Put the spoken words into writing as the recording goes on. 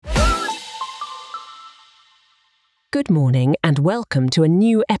Good morning and welcome to a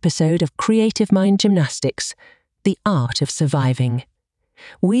new episode of Creative Mind Gymnastics, the art of surviving.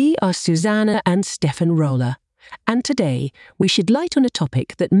 We are Susanne and Steffen Rolla, and today we shed light on a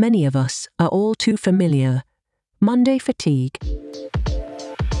topic that many of us are all too familiar: Monday fatigue.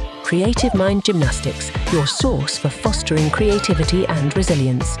 Creative Mind Gymnastics, your source for fostering creativity and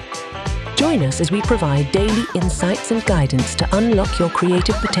resilience. Join us as we provide daily insights and guidance to unlock your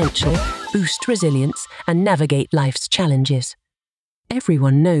creative potential, boost resilience, and navigate life's challenges.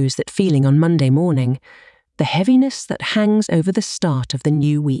 Everyone knows that feeling on Monday morning, the heaviness that hangs over the start of the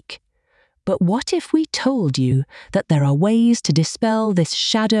new week. But what if we told you that there are ways to dispel this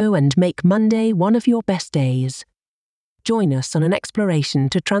shadow and make Monday one of your best days? Join us on an exploration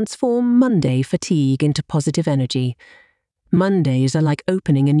to transform Monday fatigue into positive energy. Mondays are like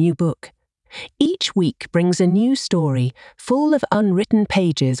opening a new book. Each week brings a new story, full of unwritten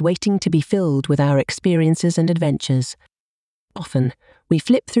pages waiting to be filled with our experiences and adventures. Often, we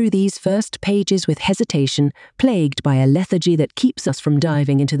flip through these first pages with hesitation, plagued by a lethargy that keeps us from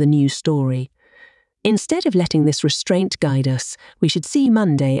diving into the new story. Instead of letting this restraint guide us, we should see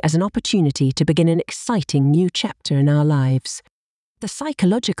Monday as an opportunity to begin an exciting new chapter in our lives. The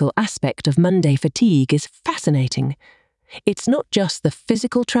psychological aspect of Monday fatigue is fascinating. It's not just the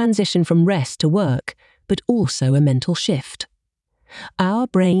physical transition from rest to work, but also a mental shift. Our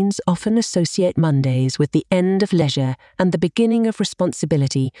brains often associate Mondays with the end of leisure and the beginning of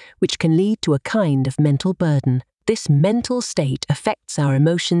responsibility, which can lead to a kind of mental burden. This mental state affects our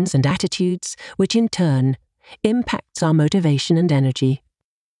emotions and attitudes, which in turn impacts our motivation and energy.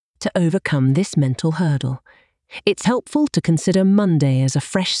 To overcome this mental hurdle, it's helpful to consider Monday as a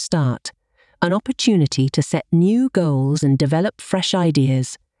fresh start, an opportunity to set new goals and develop fresh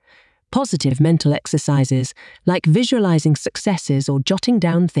ideas. Positive mental exercises, like visualizing successes or jotting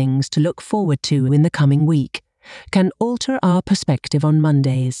down things to look forward to in the coming week, can alter our perspective on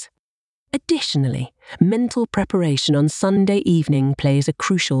Mondays. Additionally, mental preparation on Sunday evening plays a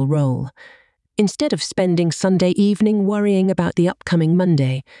crucial role. Instead of spending Sunday evening worrying about the upcoming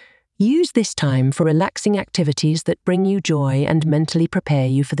Monday, use this time for relaxing activities that bring you joy and mentally prepare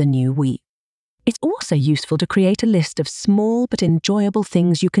you for the new week. It's also useful to create a list of small but enjoyable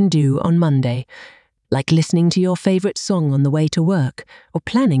things you can do on Monday, like listening to your favorite song on the way to work or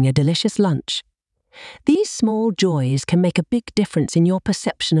planning a delicious lunch. These small joys can make a big difference in your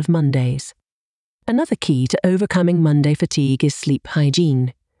perception of Mondays. Another key to overcoming Monday fatigue is sleep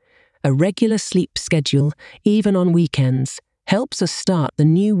hygiene. A regular sleep schedule, even on weekends, helps us start the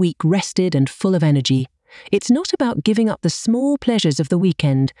new week rested and full of energy. It's not about giving up the small pleasures of the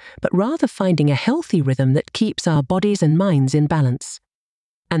weekend, but rather finding a healthy rhythm that keeps our bodies and minds in balance.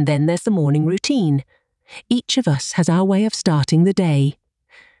 And then there's the morning routine. Each of us has our way of starting the day.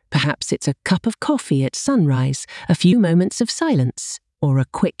 Perhaps it's a cup of coffee at sunrise, a few moments of silence, or a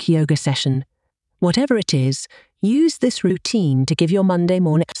quick yoga session. Whatever it is, use this routine to give your Monday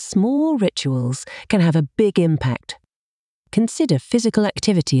morning. Small rituals can have a big impact. Consider physical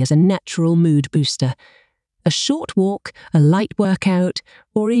activity as a natural mood booster. A short walk, a light workout,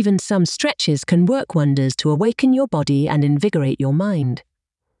 or even some stretches can work wonders to awaken your body and invigorate your mind.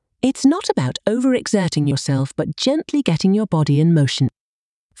 It's not about overexerting yourself, but gently getting your body in motion.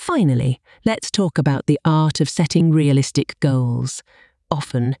 Finally, let's talk about the art of setting realistic goals.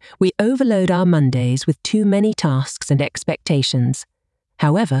 Often, we overload our Mondays with too many tasks and expectations.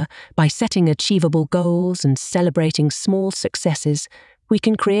 However, by setting achievable goals and celebrating small successes, we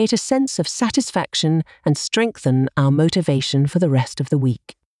can create a sense of satisfaction and strengthen our motivation for the rest of the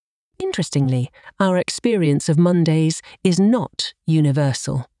week. Interestingly, our experience of Mondays is not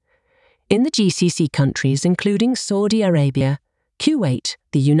universal. In the GCC countries, including Saudi Arabia, Kuwait,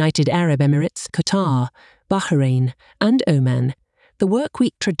 the United Arab Emirates, Qatar, Bahrain, and Oman, the work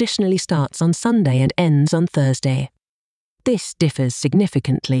week traditionally starts on Sunday and ends on Thursday. This differs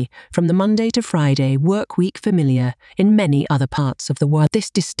significantly from the Monday to Friday work week familiar in many other parts of the world.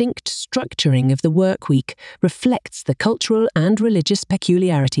 This distinct structuring of the work week reflects the cultural and religious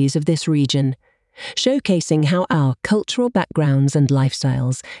peculiarities of this region, showcasing how our cultural backgrounds and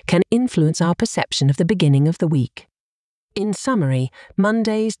lifestyles can influence our perception of the beginning of the week. In summary,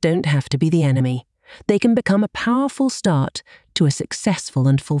 Mondays don't have to be the enemy. They can become a powerful start to a successful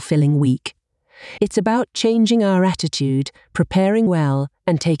and fulfilling week. It's about changing our attitude, preparing well,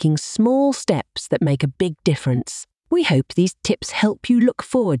 and taking small steps that make a big difference. We hope these tips help you look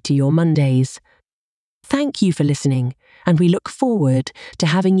forward to your Mondays. Thank you for listening, and we look forward to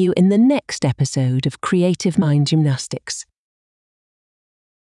having you in the next episode of Creative Mind Gymnastics.